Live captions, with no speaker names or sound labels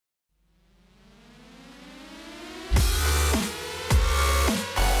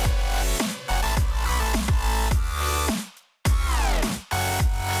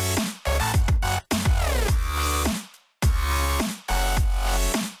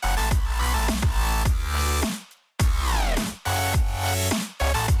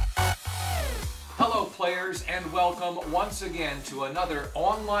once again to another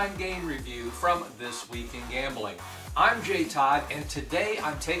online game review from This Week in Gambling. I'm Jay Todd, and today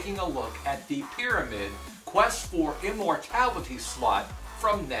I'm taking a look at the Pyramid Quest for Immortality slot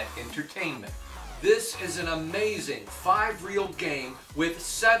from Net Entertainment. This is an amazing 5-reel game with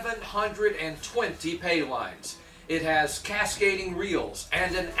 720 pay lines. It has cascading reels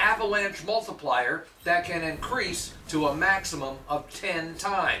and an avalanche multiplier that can increase to a maximum of 10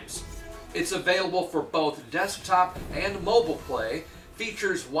 times. It's available for both desktop and mobile play,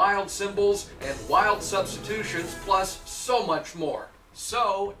 features wild symbols and wild substitutions, plus so much more.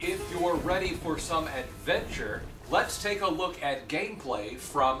 So, if you're ready for some adventure, let's take a look at gameplay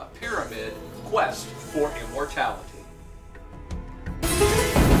from Pyramid Quest for Immortality.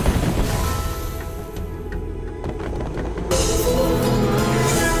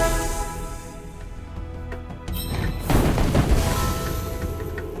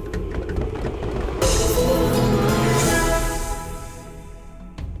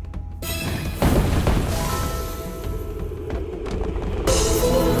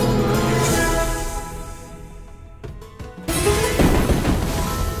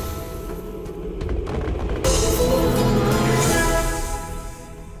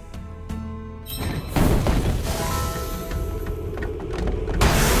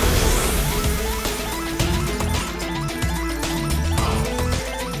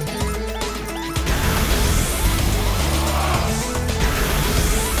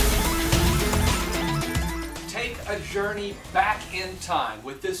 A journey back in time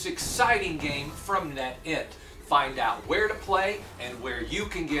with this exciting game from NetEnt. Find out where to play and where you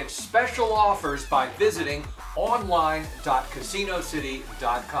can get special offers by visiting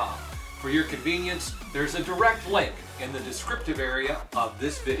online.casinocity.com. For your convenience, there's a direct link in the descriptive area of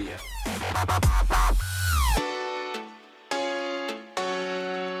this video.